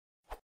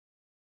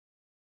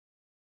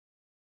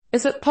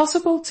Is it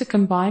possible to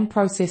combine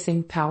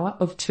processing power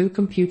of two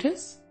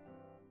computers?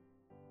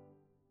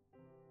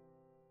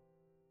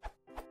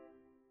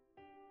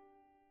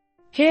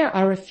 Here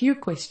are a few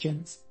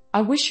questions.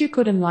 I wish you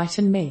could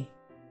enlighten me.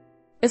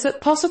 Is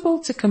it possible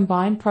to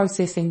combine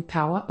processing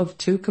power of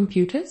two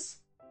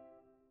computers?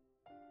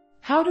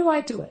 How do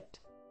I do it?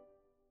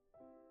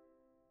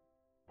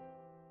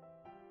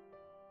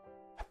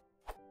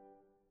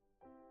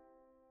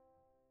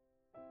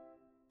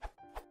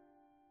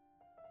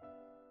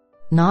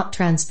 Not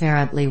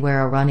transparently,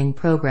 where a running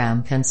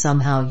program can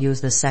somehow use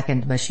the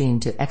second machine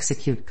to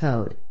execute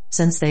code,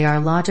 since they are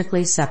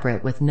logically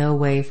separate with no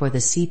way for the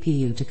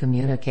CPU to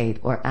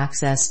communicate or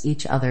access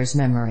each other's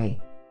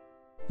memory.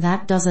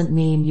 That doesn't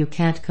mean you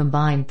can't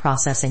combine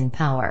processing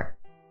power.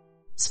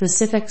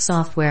 Specific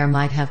software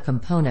might have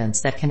components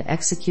that can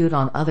execute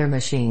on other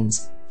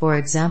machines, for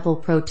example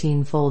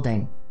protein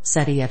folding,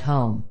 SETI at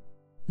home.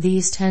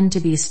 These tend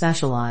to be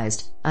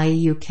specialized, i.e.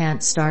 you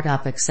can't start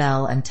up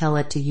Excel and tell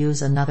it to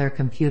use another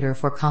computer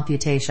for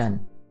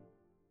computation.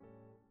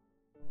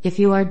 If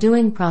you are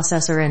doing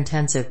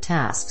processor-intensive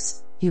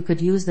tasks, you could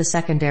use the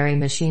secondary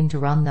machine to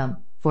run them,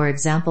 for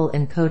example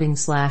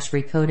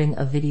encoding/recoding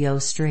a video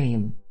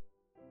stream.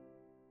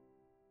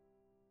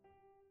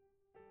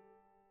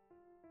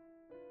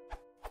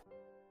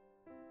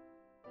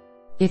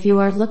 If you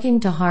are looking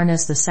to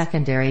harness the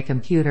secondary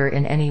computer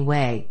in any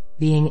way,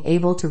 being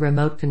able to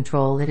remote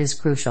control it is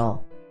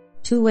crucial.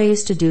 Two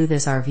ways to do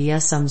this are via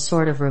some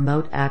sort of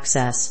remote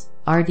access,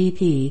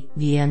 RDP,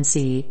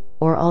 VNC,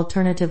 or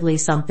alternatively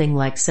something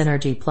like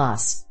Synergy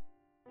Plus.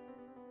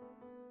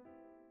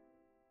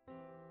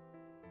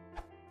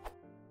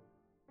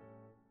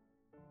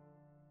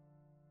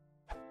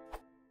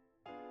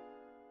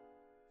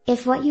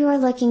 If what you are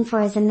looking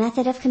for is a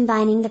method of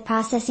combining the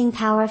processing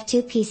power of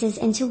two pieces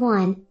into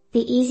one,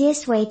 the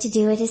easiest way to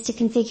do it is to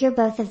configure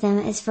both of them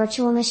as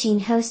virtual machine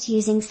hosts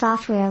using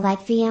software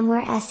like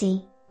VMware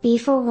SE.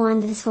 For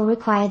one, this will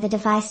require the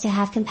device to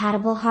have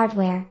compatible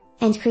hardware,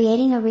 and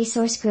creating a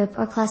resource group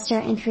or cluster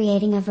and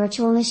creating a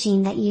virtual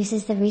machine that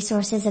uses the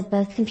resources of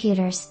both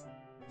computers.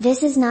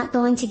 This is not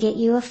going to get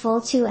you a full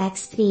 2x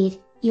speed,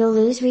 you'll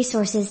lose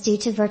resources due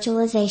to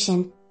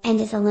virtualization, and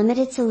is a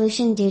limited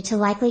solution due to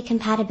likely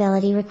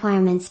compatibility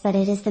requirements, but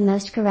it is the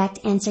most correct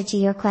answer to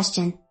your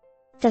question.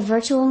 The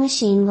virtual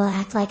machine will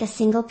act like a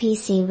single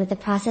PC with the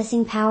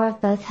processing power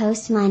of both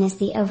hosts minus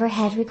the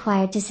overhead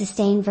required to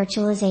sustain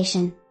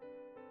virtualization.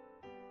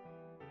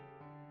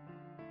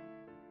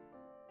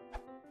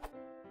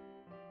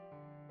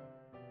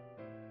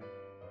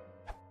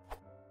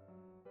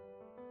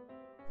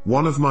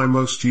 One of my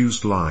most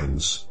used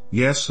lines,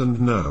 yes and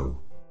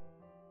no.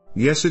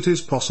 Yes, it is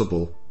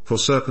possible, for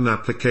certain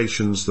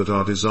applications that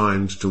are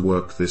designed to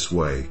work this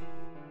way.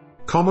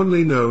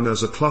 Commonly known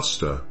as a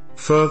cluster.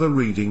 Further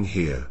reading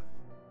here.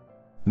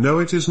 No,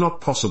 it is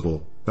not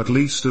possible, at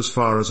least as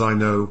far as I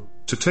know,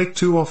 to take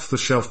two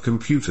off-the-shelf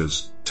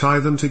computers, tie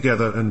them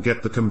together and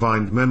get the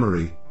combined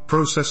memory,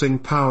 processing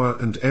power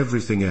and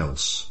everything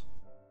else.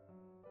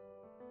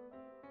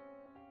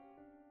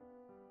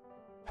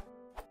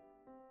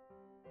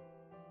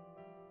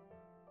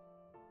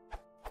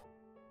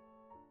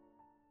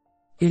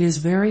 It is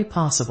very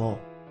possible.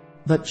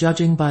 But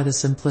judging by the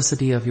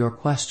simplicity of your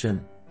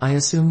question, I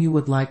assume you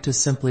would like to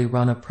simply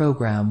run a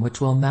program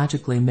which will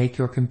magically make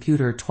your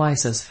computer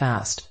twice as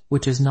fast,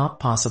 which is not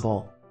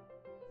possible.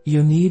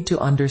 You need to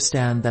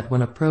understand that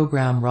when a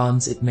program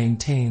runs, it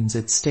maintains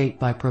its state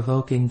by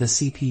provoking the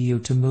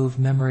CPU to move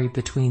memory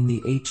between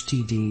the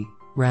HDD,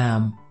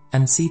 RAM,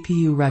 and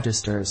CPU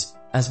registers,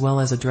 as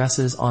well as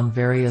addresses on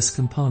various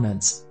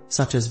components,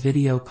 such as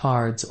video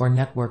cards or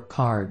network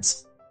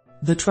cards.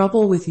 The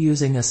trouble with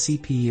using a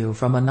CPU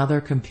from another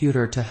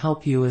computer to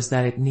help you is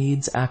that it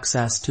needs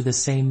access to the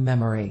same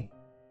memory.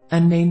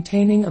 And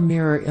maintaining a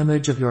mirror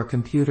image of your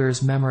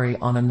computer's memory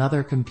on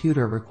another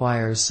computer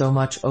requires so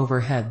much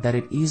overhead that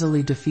it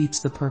easily defeats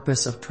the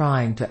purpose of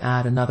trying to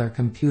add another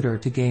computer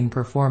to gain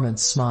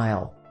performance.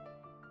 Smile.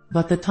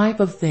 But the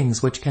type of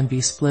things which can be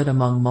split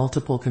among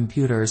multiple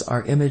computers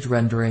are image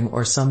rendering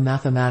or some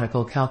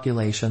mathematical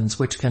calculations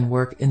which can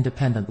work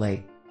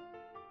independently.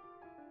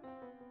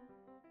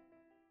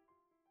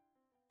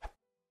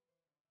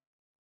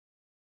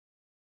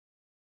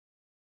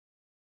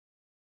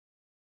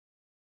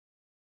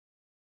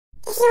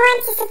 If you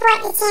want to support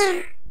the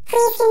channel,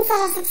 please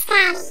consider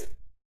subscribing.